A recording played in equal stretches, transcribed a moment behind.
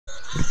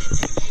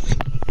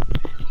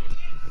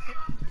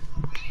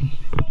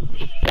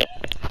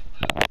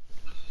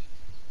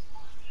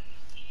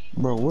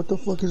Bro, what the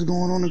fuck is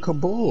going on in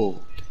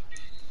Kabul?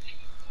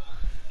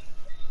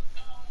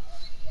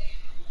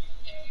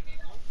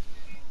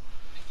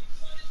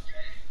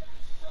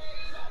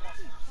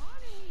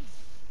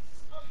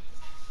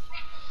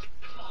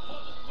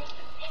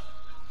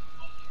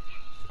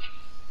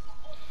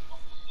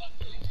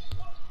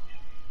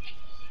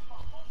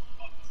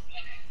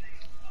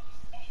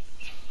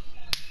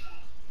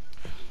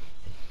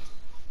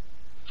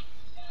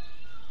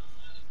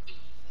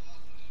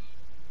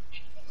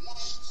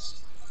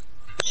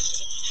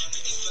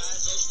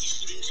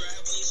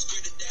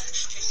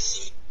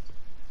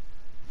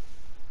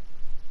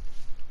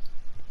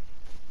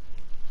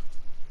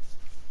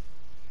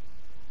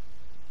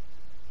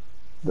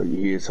 But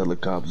you hear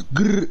helicopters,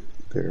 grrr,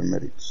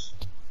 paramedics.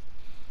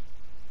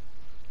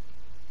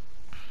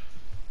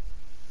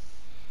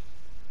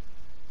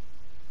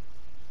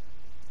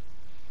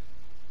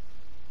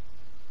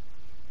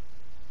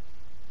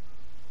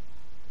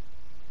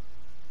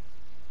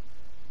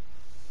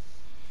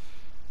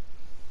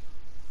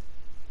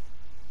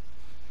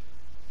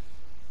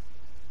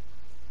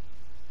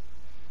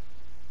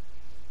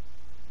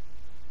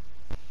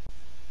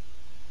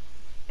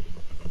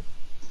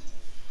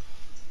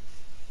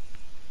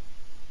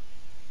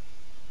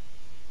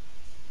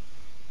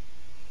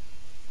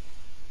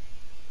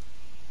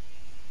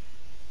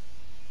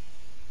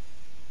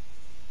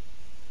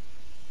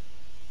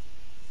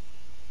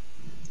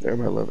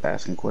 Everybody love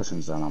asking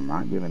questions that I'm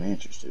not giving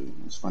answers to.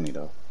 It's funny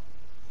though.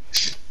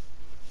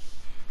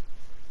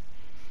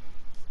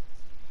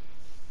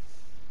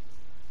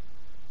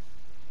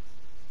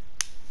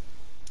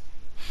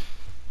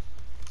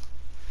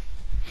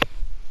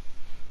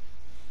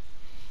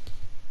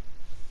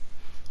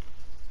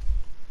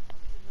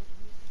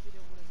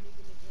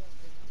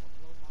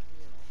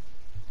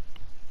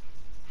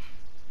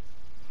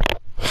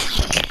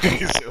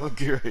 It's so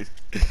good.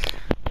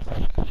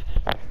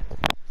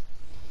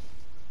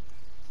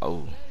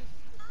 Oh.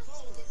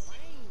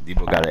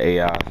 Debo got an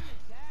AI.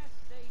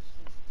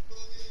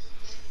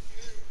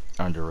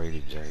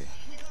 Underrated Jay.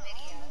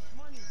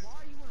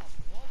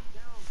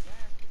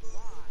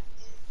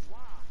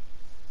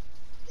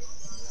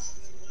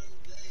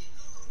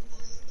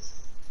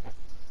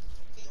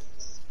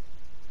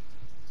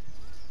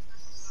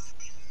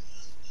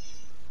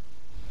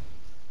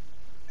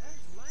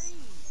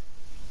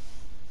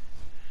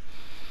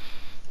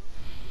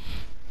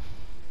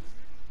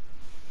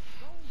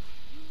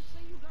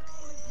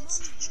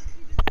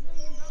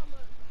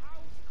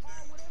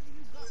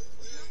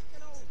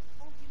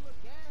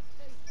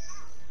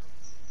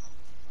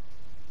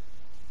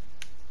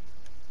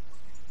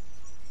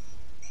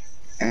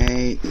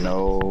 Ain't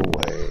no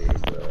way,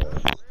 bro.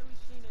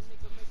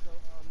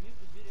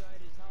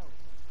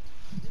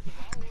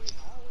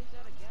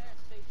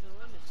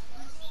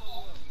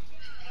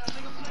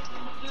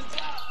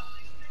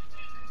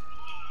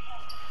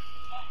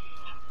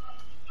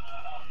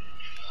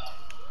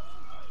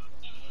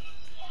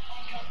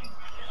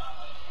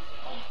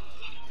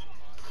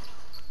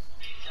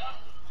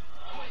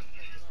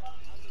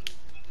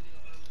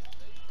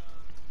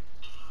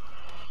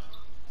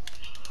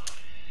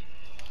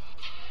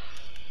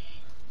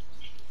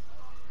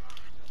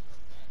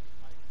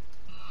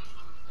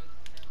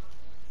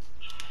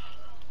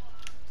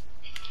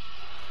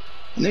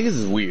 Niggas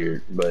is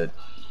weird, but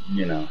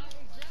you know.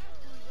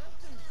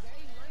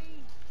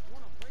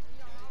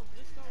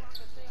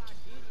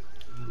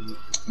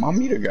 My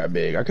meter got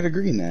big. I could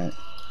agree in that.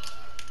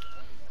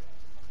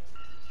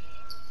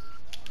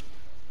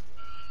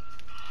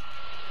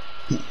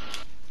 I'm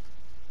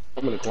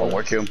in the Oh, corner.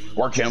 work him.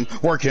 Work him.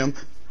 Work him.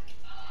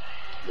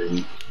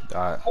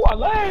 Dot. Oh, I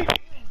lagged.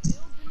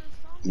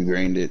 You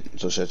grained it,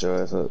 so shut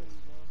your ass up.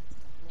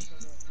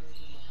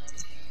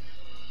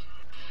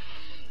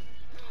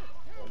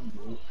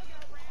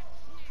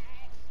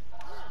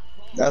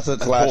 That's a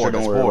That's slasher, poor.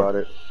 don't That's worry poor. about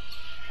it.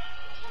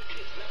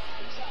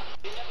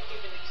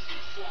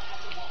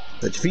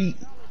 Touch your feet.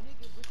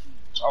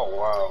 Oh,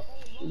 wow.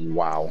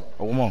 Wow.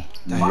 Oh, one more.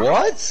 Dang.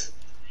 What?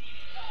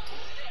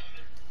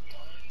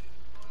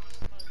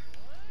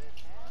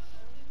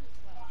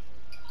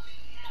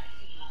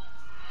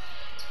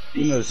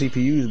 You know the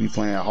CPUs be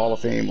playing Hall of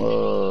Fame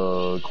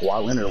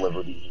Kawhi Leonard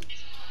level.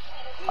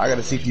 I got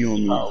a CPU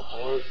on me. Oh,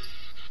 boy.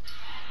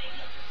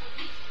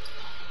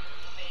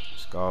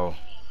 Let's go.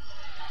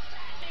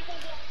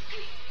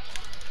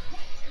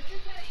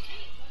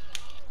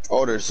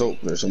 Oh, there's so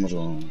much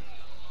wrong.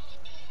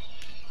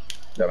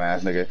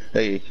 Dumbass nigga.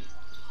 Hey.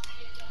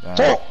 Dang.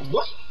 Oh!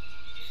 What?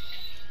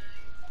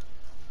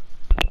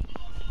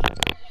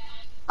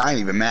 I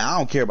ain't even mad. I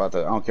don't care about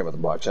the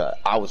block shot.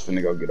 I was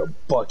finna go get a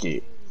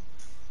bucket.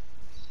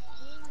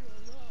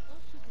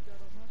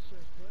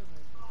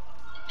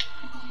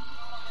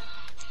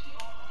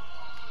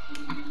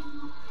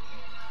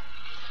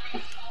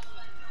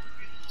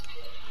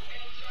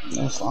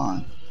 That's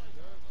fine.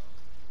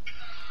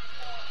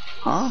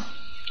 Huh?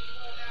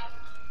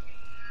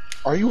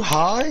 Are you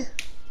high?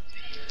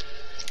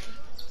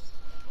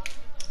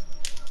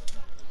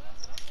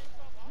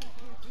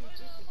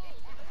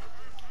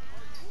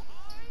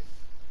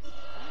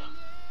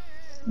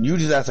 You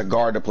just asked a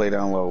guard to play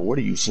down low. What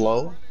are you,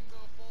 slow?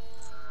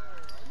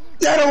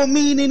 That don't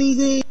mean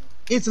anything.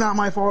 It's not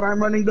my fault.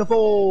 I'm running the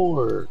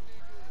 4.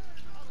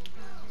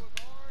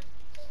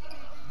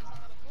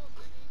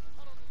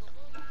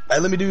 Hey,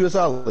 let me do you a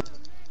solid.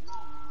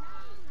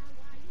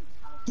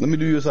 Let me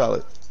do you a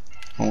solid.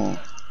 Hold on.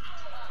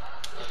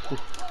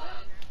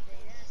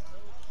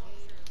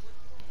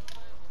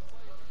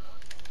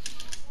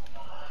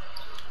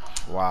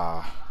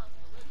 Wow.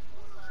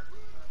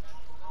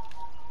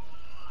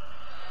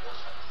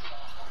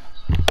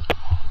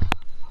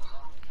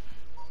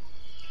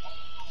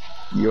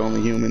 You're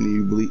only human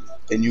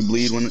and you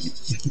bleed when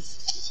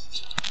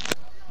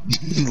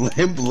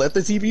let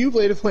the CPU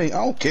play the flame. I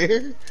don't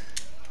care.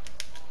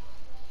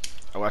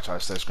 Oh, I tried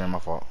to set screen, my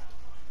fault.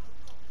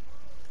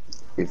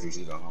 If you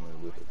see the homie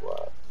with the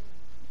block,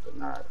 but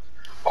not.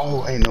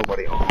 Oh, ain't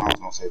nobody on. I was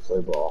gonna say play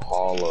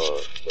ball.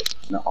 But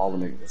not all the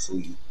niggas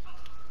asleep.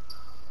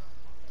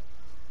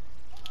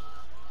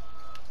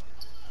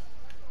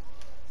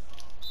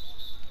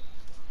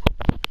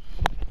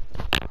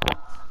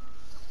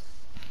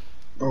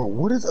 Bro,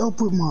 what is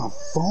up with my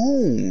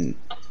phone?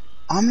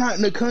 I'm not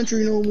in the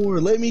country no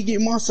more. Let me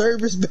get my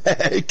service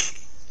back.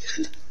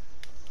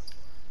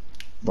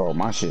 Bro,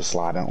 my shit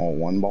sliding on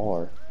 1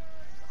 bar.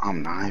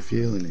 I'm not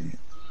feeling it.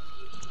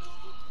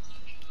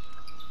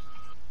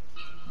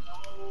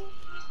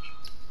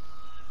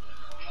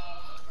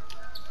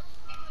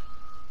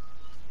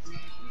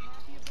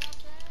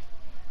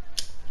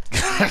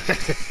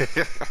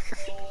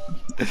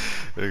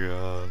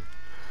 Nigga,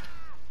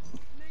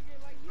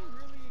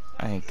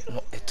 I ain't get the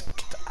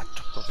I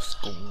took over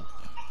school.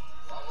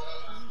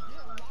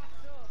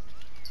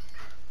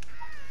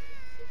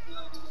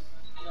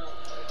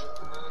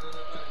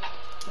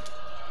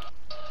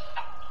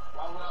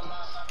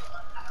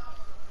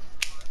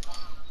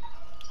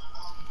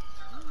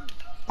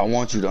 I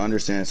want you to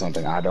understand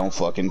something. I don't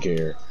fucking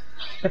care.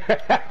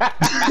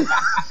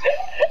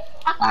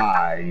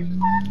 I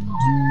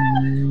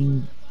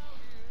do.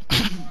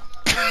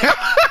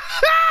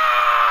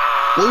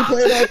 We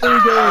played all 3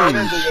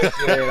 games.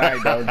 I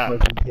don't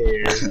fucking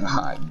care.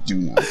 I do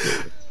not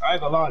care. I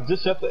ain't gonna lie,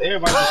 just shut the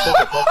everybody just shut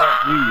the fuck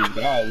up, please.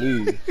 God,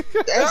 leave.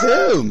 That's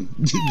him.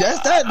 That's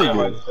that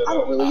nigga. I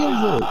don't really give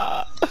a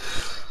fuck.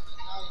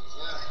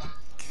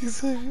 He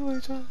said you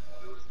ain't trying.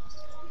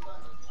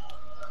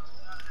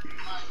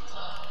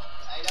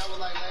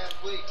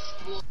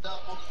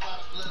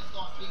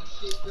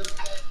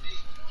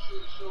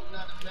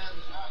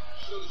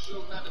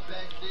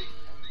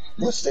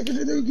 What sticker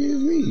did they give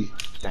me?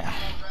 Damn.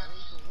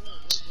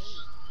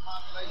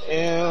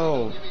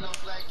 Ew.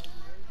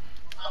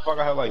 I fuck,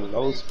 I have like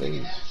no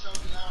space.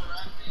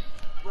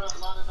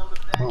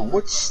 Bro,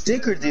 what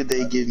sticker did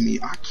they give me?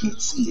 I can't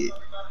see it.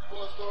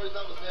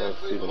 Don't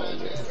see what I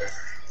get.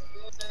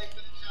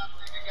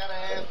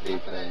 Don't see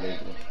what I get.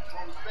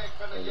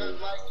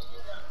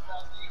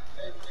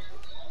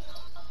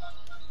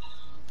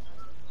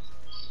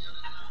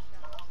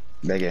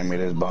 They gave me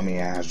this bummy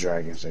ass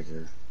dragon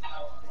sticker.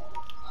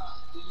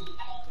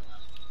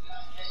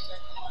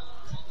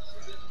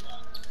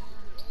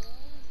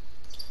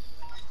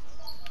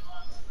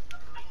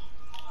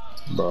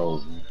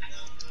 Bro.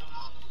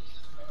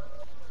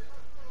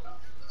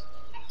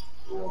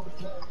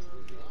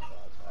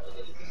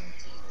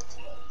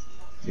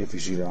 If you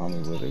see the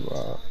homie with it,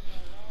 bro.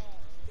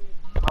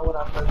 Why would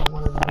I fucking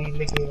want to be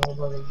nigga on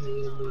brother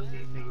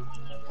nigga?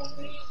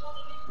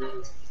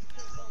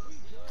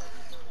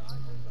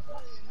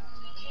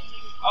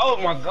 Oh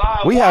my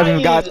god. We haven't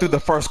even got through the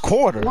first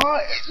quarter.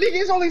 Why? Nigga,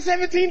 it's only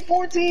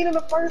 17-14 in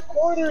the first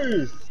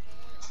quarter.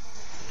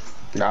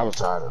 I was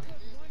tired of it.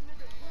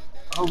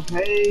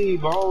 Okay,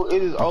 bro.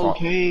 It is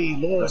okay.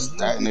 Look.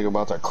 That nigga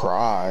about to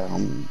cry.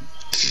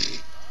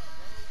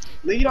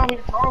 Nigga, you know how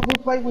many times we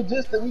played with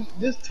just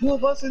 2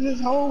 of us in this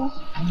hole?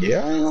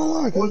 Yeah, I ain't gonna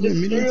lie. Or Cause just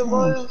been 3 many of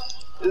times. us?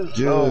 Just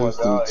oh my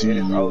god, the it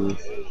is 2 okay.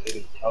 It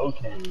is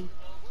okay.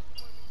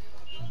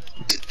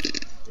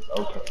 It's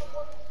okay.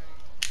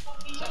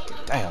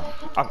 Damn.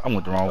 I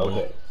went the wrong way.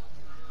 Okay.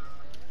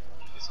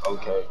 It's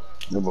okay.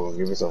 You're gonna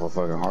give yourself a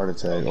fucking heart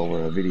attack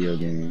over a video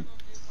game.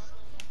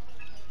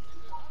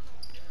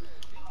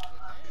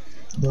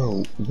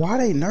 Bro, why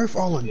they nerf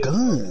all the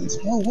guns?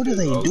 Bro, what are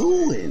they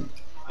doing?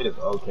 It is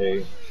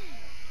okay.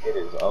 It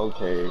is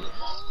okay.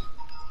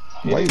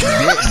 Wait,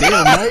 damn, Mike. It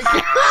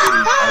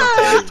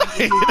is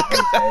okay.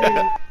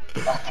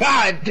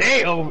 God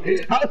damn!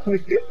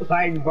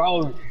 Like,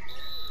 bro.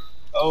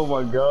 Oh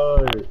my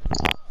god.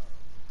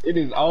 It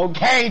is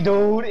okay,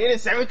 dude. It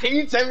is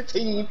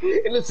 17-17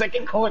 in the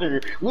second quarter.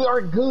 We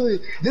are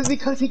good. Just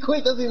because he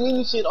quit doesn't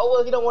mean shit. Oh,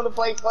 well, he don't want to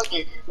play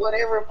fucking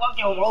whatever. Fuck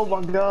him. Oh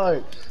my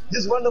god.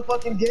 Just run the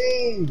fucking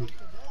game.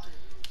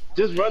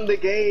 Just run the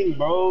game,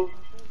 bro.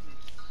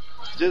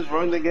 Just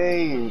run the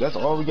game. That's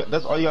all we got.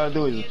 That's all you gotta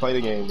do is just play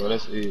the game, bro.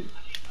 That's it.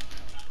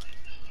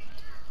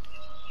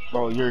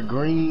 Bro, you're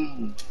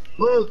green.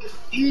 Look,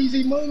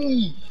 easy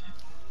money.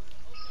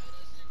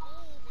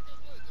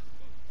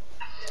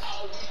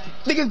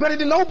 Niggas better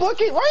than no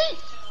bucket, right?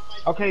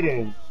 Okay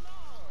then.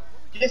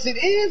 Yes, it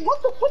is.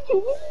 What the fuck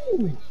you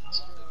mean?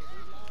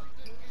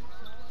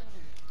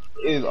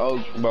 It is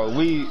bro.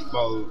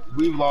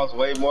 We've lost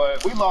way more.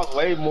 We lost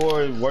way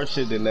more worse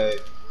shit than that.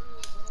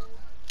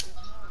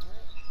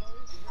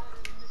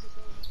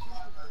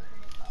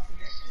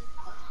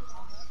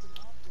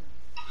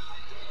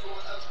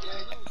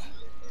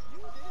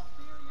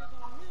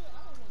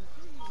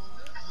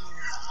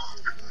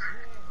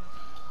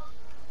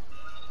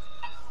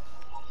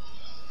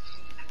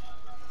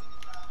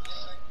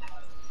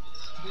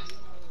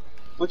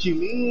 What you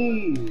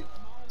mean?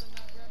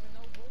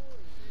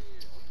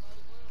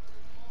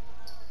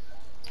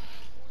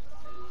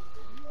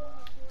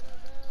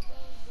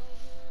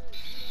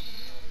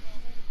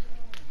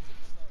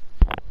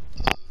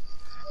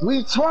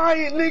 We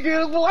tried,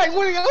 nigga. Like,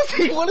 what else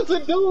he want us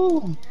to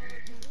do?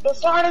 The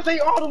starters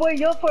ain't all the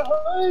way up for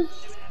us.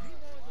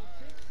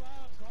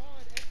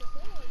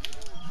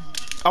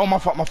 Oh, my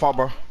fault,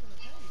 bro.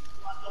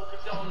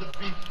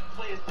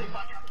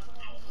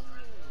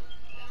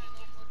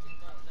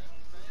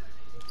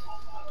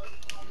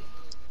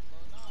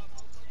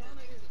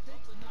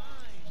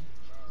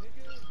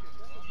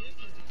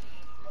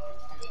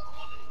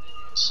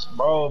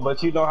 Bro,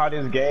 but you know how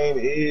this game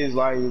is,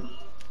 like,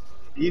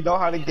 you know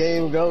how the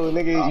game goes,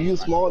 nigga. Oh You my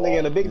small nigga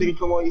and a big god. nigga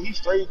come on, he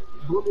straight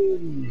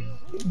blue.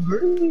 He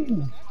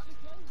green.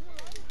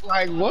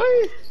 Like,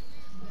 what?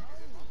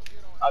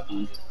 I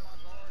do.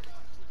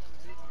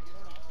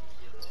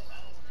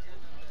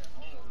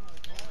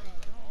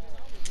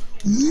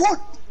 What?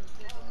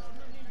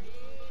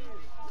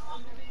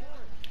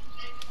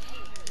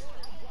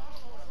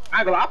 I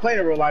ain't gonna lie, I play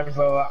in real life,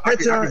 so I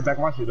Headshot. can back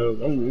my shit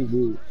up. I'm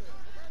good.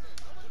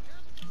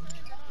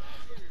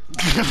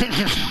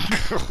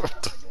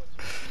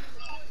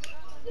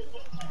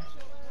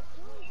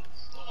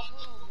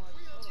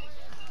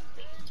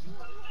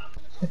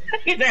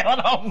 He said,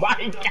 "Oh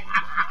my god."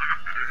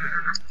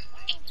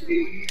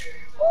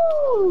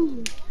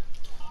 Woo.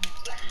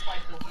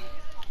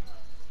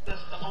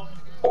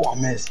 Oh, I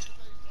missed.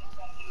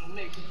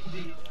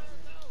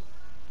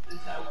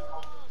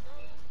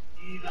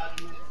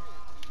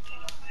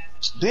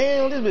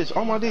 Damn, this bitch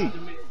on my D.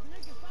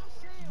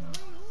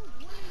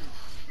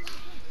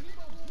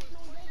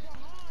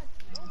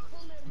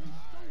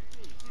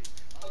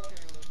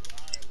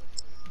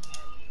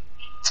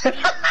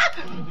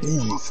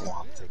 Damn, my fault.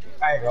 I'm taking.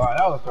 I ain't gonna lie,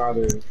 that was kind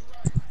of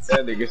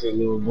that nigga's a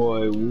little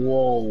boy.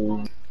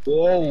 Whoa,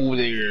 whoa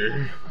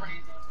there.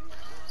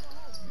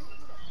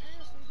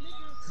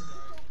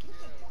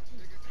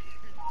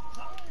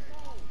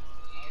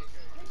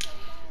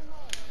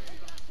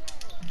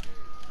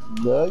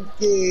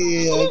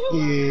 Okay.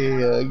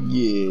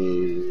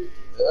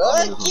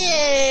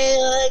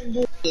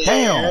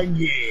 Damn,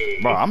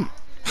 bro. Again.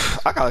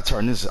 I gotta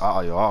turn this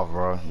audio off,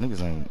 bro.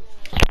 Niggas ain't.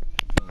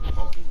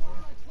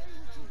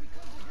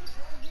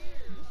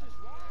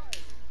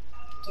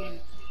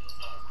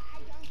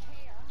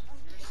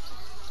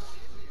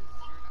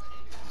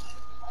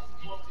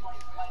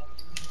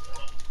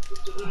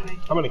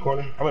 I'm in the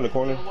corner. I'm in the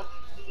corner.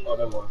 Oh,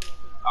 that one.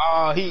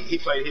 He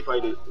played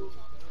it.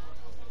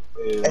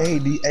 Yeah.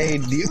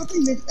 Do y'all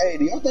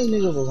think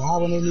niggas was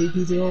hollering in these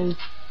PTOs?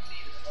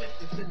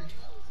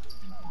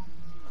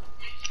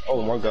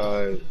 Oh my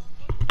god.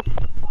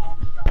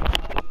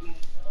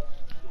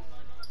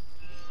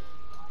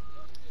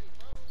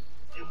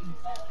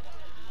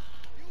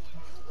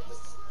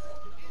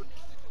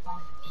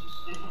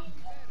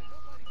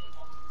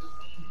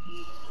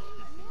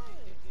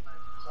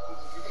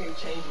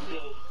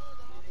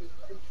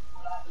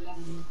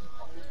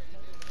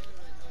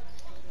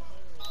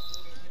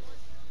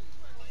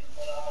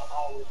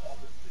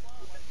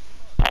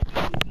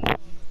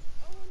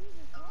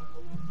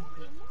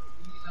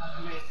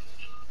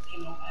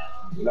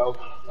 No?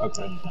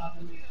 Okay.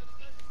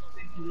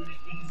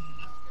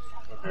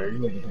 Okay, you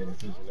need to pay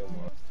attention to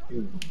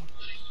them.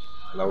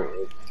 No.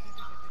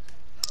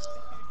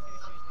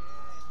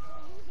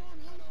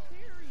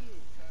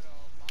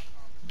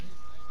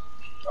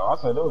 Oh,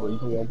 I said over. You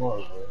put me on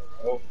pause, man.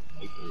 Oh,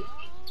 okay.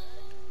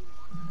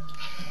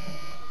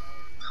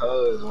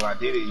 Cause when I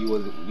did it, you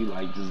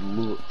like just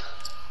looked.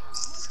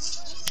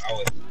 I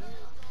was.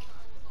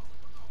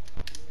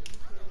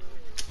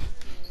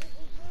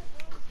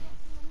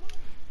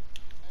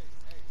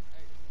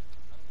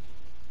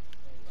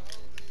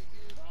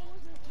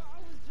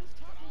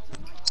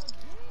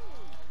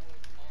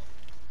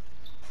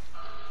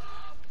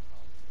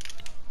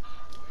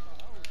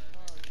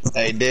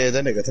 Hey, Dez,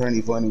 that nigga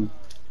Turney funny.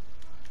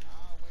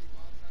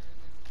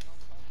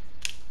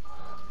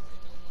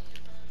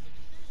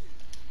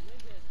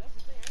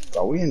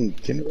 Are we in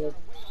kindergarten?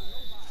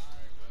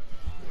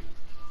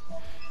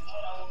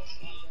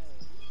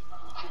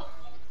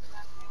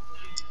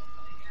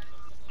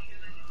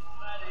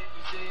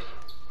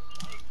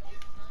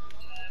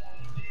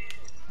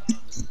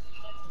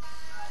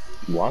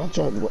 Why don't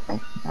y'all?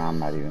 I'm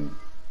not even.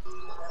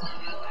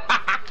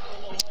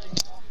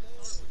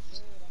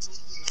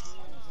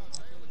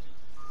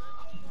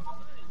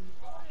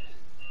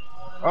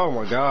 Oh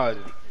my god.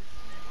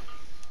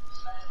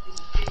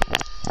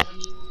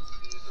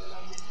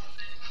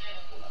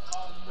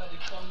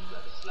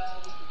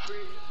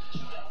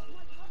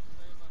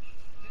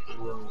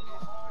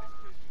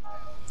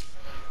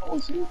 Oh,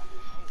 see?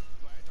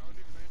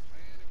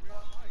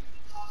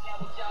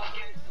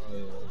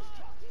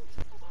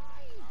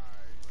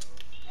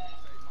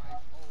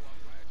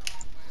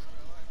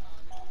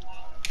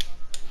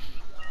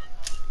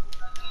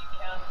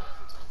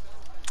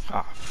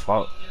 Ah,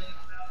 fuck.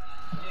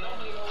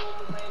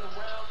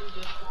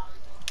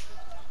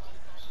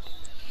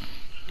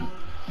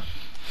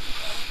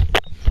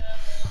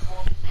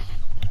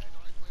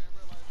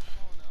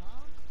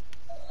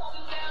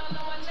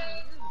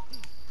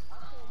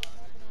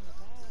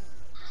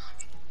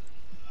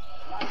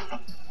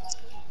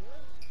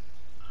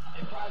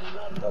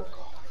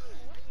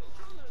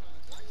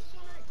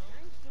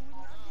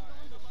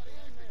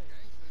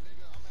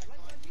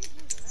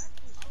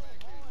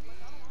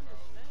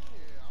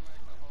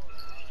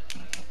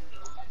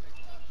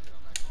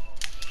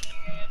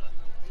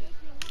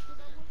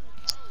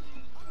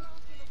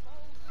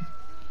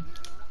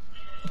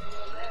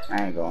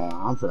 I ain't going.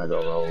 I'm finna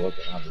go roll up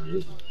and I'll be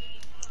with you.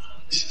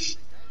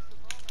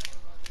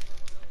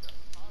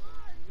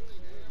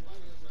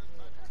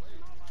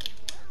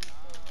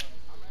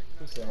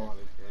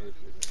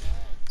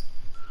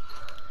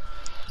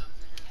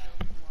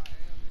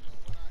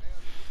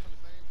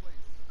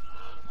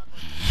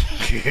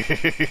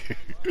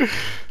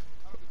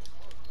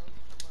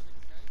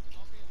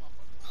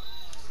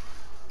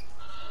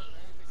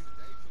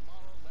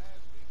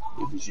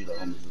 If you see the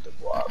homies with the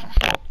block.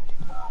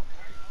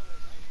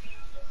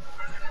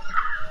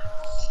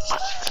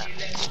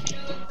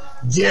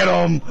 Get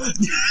him! Oh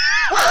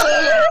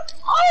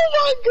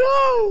my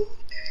god!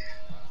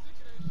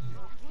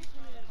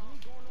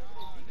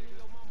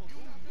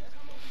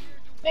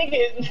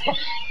 Nigga.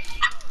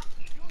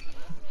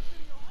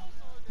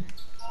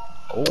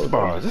 Oh,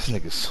 bro, this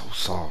nigga's so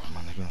soft,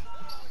 my nigga.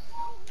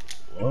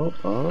 Well,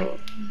 well,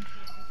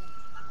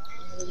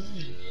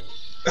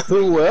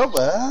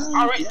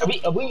 All right,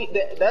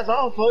 that's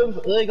all, folks.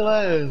 Ugly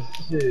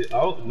ass shit.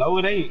 Oh no,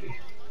 it ain't.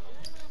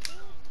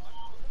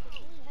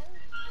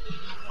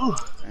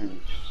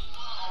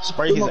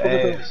 Spray his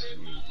ass.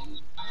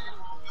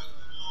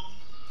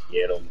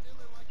 Get him.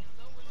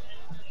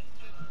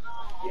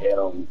 Get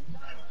him.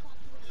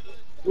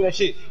 Do that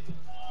shit.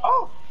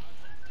 Oh.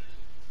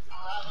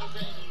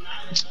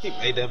 He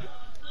made that.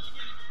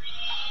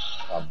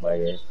 Oh,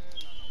 buddy.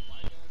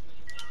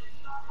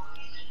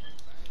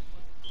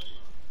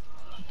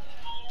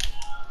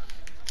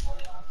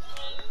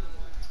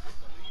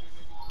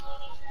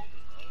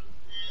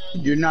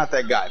 You're not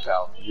that guy,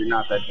 pal. You're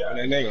not that guy.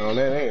 That nigga,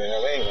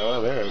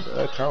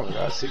 that count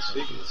got 6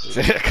 figures.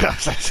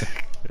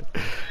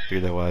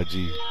 Hear that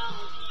YG.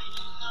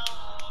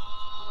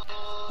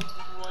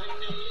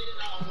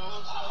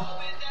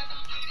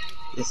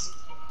 Yes.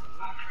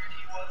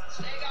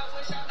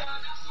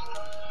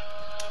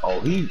 Oh,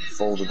 he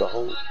folded the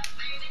whole.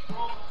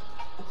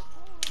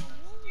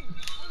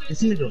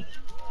 This nigga.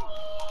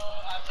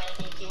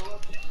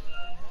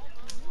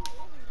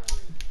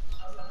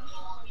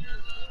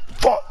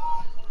 Fuck!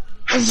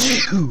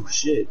 Oh,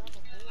 shit.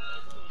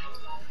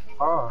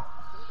 Oh.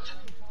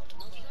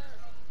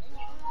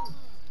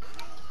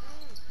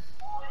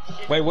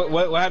 Wait,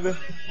 what happened?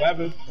 What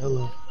happened?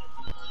 Hello.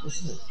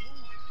 What's this?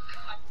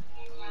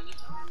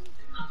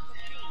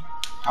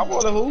 I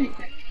want a hoop.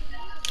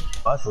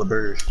 That's the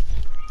bird.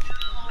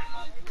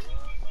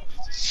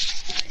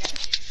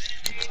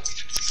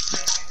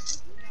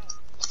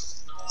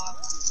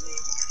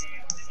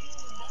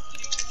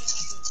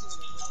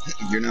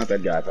 You're not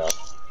that guy, pal.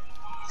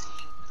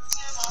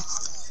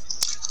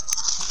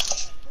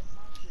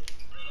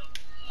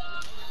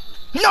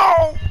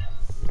 No!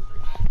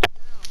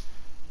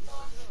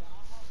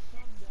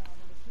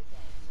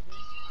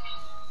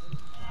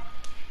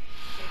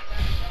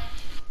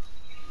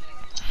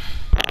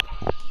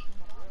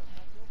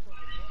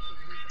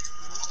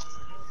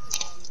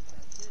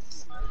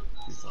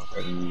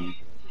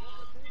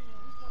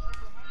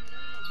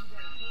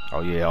 Oh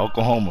yeah,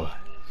 Oklahoma.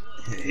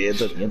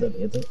 Heads up, heads up,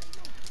 heads up.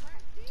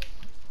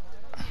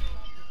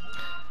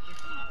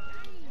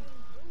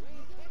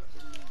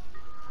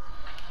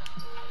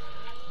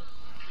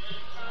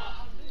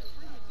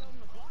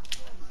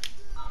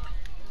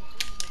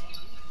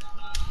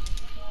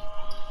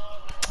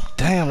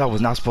 Damn, that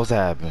was not supposed to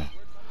happen.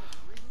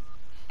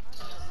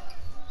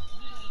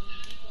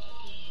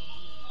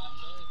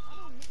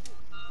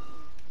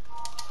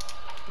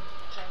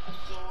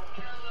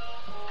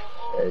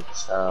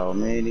 It's how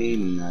many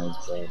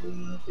nights I've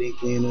been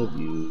thinking of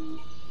you,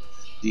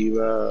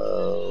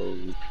 Zero.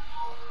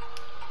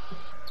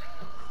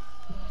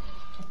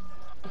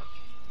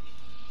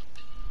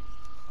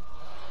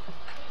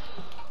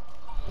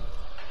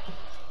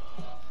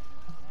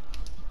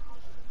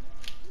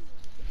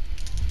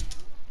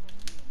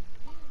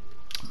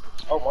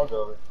 Oh my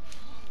god.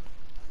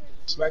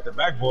 Smack the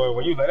backboard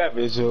when you let that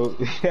bitch out.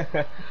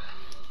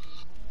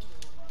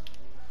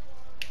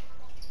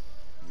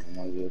 Oh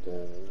my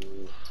god.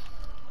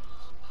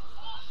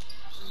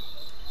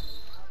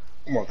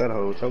 I want that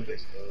hoe choke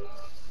this.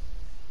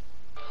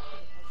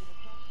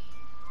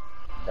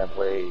 That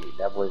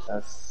boy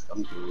says,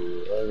 I'm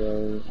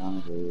good,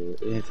 I'm good.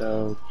 It's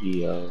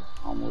Tokyo,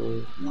 I'm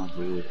with my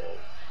good.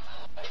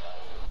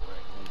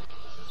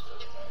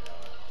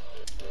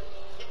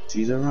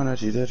 She's a runner,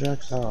 she's a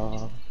track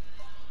star.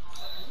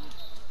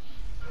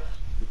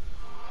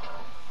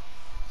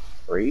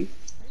 Free?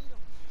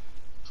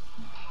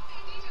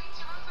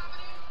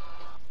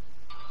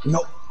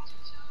 Nope.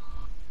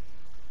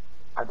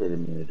 I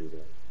didn't mean to do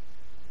that.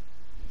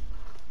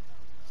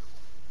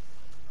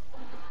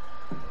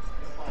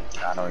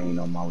 I don't even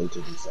know Molly to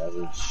be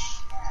savage.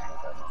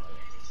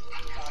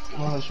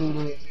 Oh,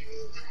 shoot.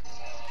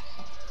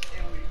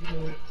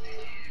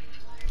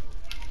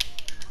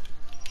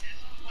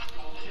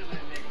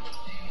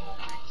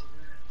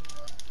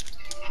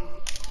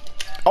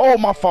 Oh,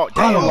 my fault.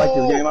 I Damn. don't like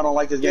this game. I don't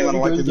like this game. I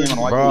don't like this game. I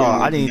don't like Bro, this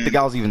game. I didn't even think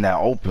I was even that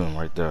open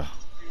right there.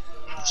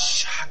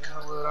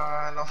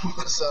 Shotgun.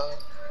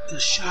 The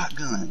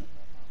shotgun.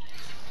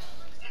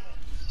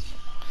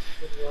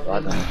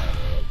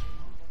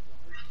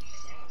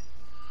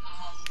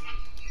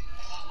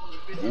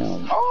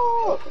 Damn.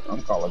 Oh,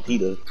 I'm calling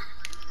Peter.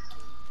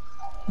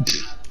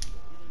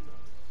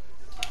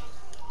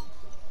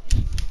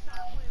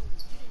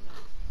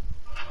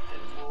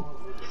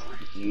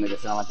 You nigga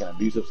sound like an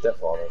abusive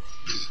stepfather.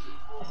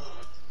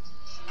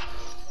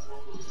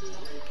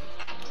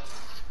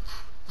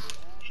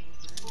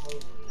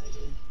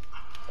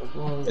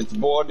 It's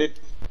boarded.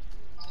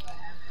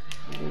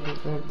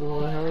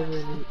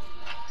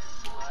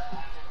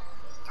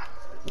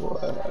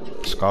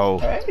 Let's go.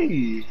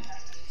 Hey.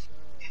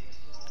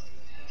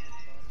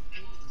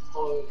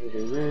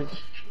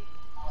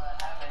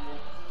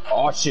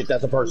 Oh shit,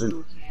 that's a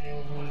person.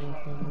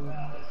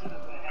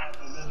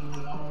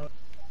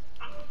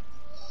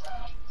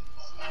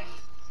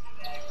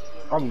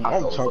 I'm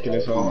chunking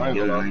this hole. I ain't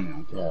gonna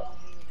lie. Yeah.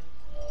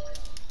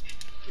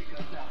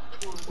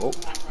 Oh.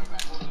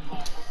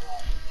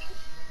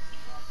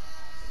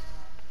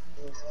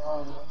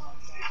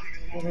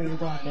 What are you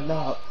talking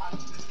about?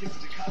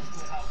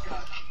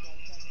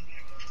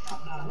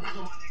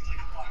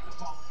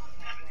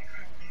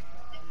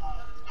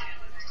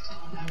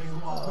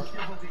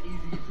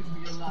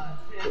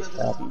 It's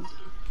happy.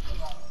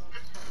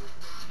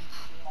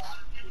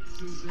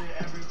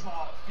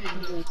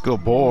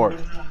 Good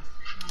board.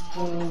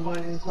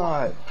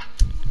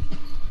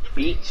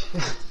 Beach.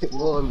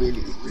 Boy,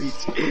 really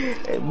rich.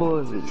 That boy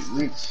really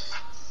rich.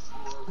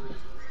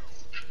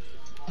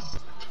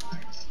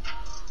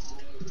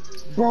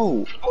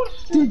 Bro,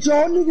 did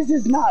y'all niggas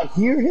just not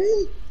hear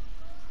him?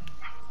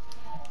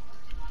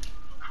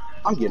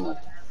 I'm getting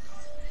up.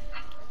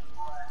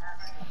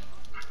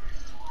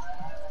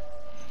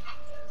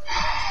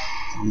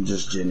 I'm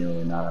just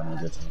genuinely not on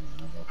a good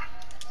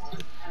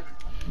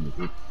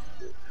time.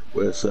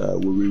 West side,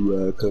 when we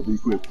ride, come be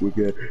quick. We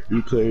got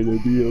you playing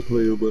to be a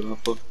player, but I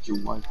fucked your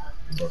wife.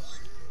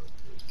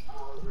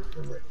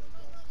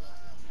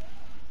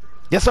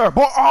 Yes, sir.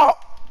 Boy, oh,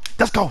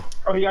 let's go.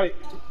 Oh, he got it.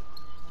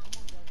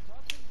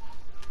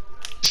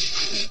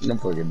 I'm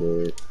fucking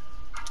dead.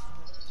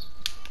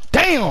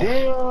 Damn.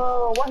 Damn,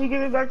 why he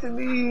give it back to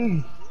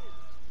me?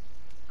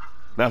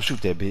 Let him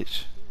shoot that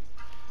bitch.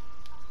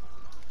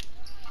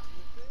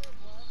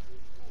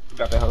 You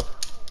got that hoe.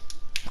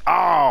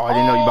 Oh, I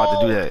didn't know you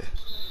about to do that.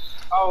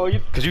 Oh,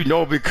 you. Cause you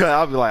know because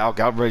I'll be like,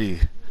 okay, I'm ready.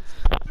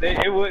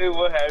 It would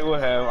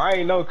have. I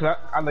ain't know, cause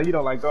I know you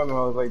don't like throwing them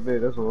hoes like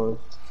that. That's what it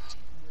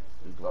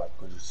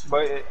was.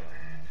 But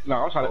no,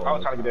 I was trying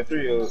to get that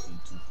 3 up.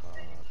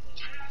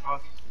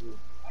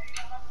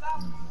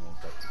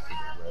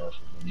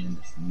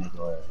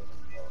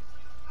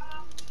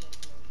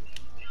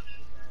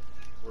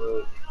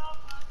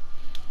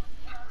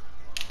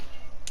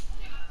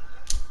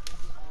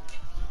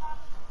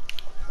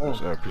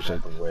 Sir, I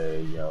appreciate the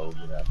way, yo.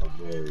 Get out the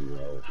way,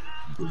 yo.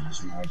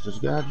 This match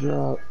just got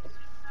dropped.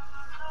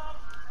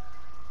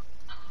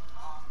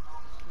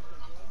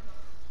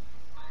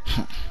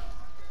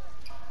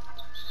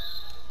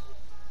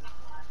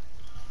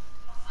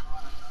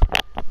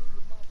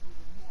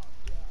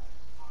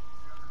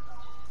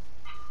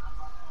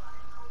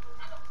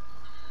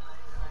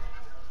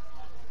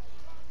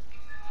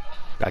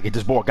 Gotta get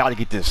this board. Gotta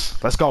get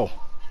this. Let's go.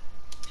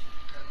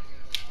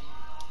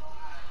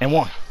 And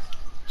one.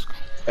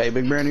 Hey,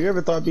 Big Brandon, you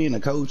ever thought being a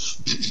coach?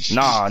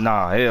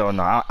 Nah, hell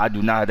no. I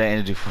do not have that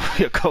energy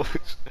for your coach.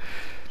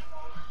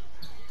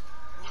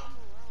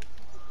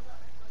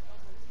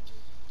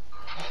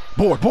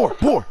 Board.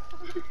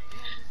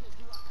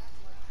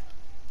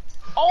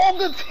 Oh,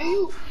 the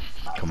team.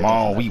 Come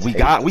on, we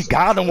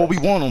got them where we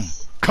want them.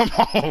 Come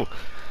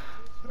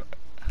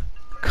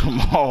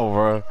on,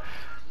 bro.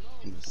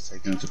 I'm just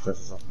taking the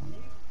pressures off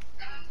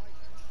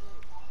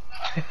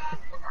my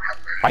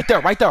Right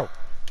there.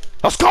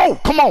 Let's go.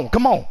 Come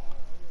on.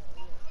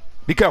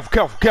 Be careful.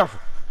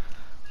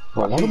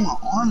 Bro, why do my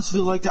arms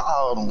feel like that?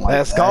 Oh, I don't like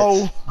Let's that.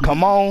 go.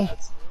 Come on.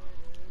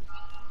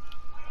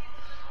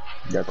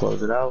 You gotta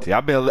close it out. See,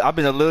 I've been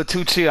a little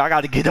too chill. I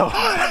gotta get up.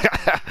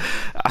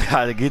 I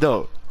gotta get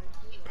up.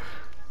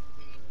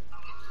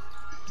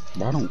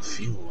 But I don't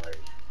feel right.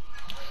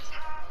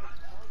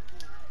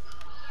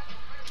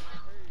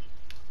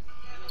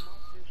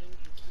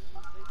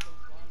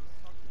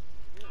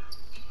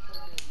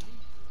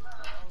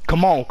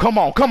 Come on, come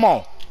on, come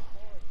on.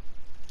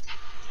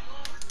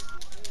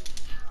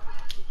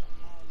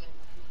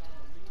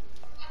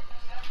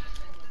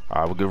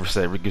 All right, we'll get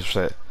reset. We'll get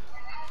reset.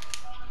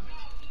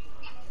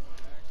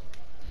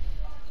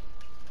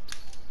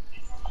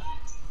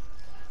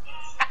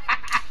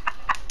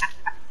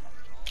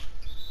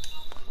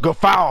 Good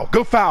foul.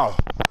 Good foul.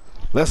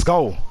 Let's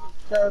go.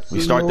 We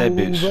start that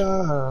bitch.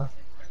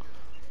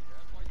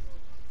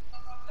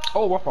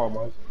 Oh, what fault,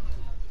 man?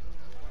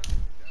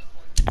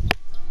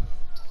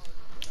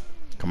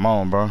 Come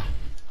on, bro.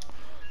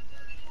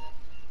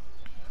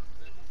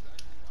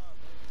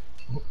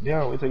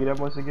 Yeah, wait till you get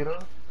that much to get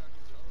up.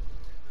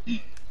 You're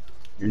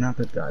not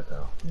that guy,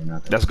 though. You're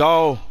not that Let's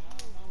go.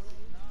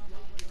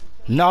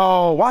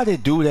 No, why did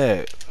they do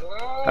that?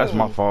 That's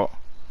my fault.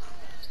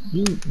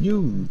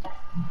 You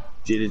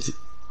did it.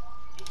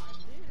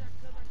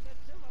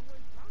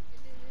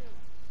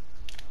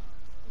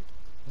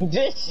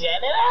 Just shut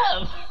it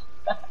up.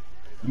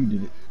 You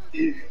did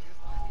it.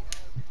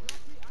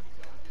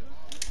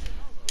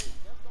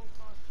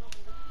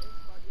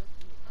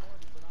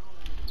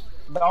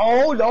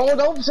 No,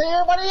 don't say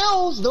everybody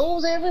else.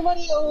 Don't say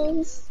everybody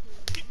else.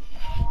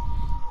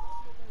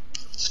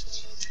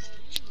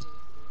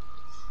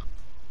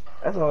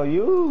 That's all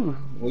you.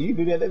 When you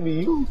do that, that be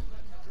you.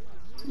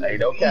 Hey,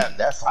 no cap.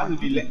 That's I how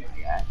just be letting it go.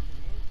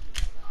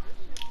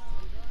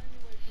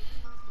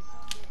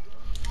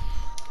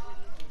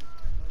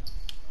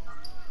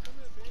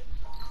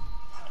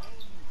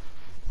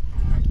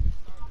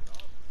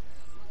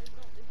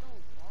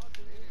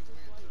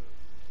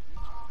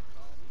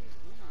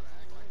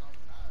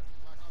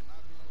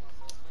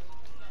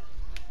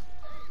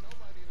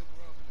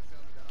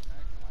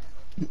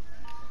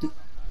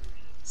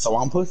 So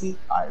I'm pussy?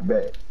 I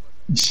bet.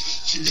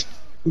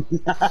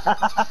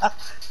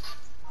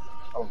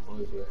 I'm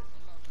bullshit.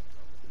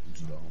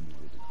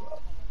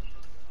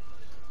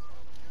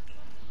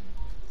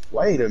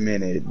 Wait a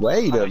minute.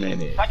 Wait a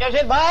minute. Talk your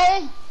shit,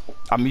 boy.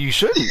 I mean, you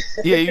shouldn't.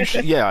 Yeah, you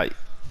should. Yeah,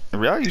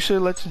 yeah, you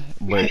should let you.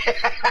 But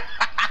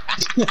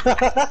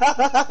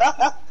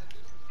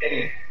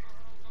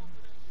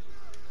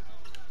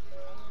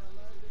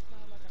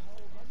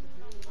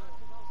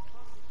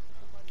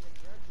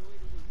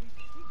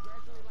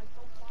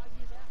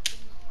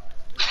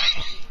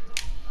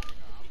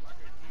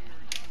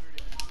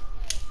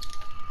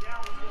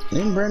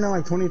Ain't Brandon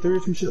like 23 or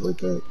some shit like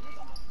that?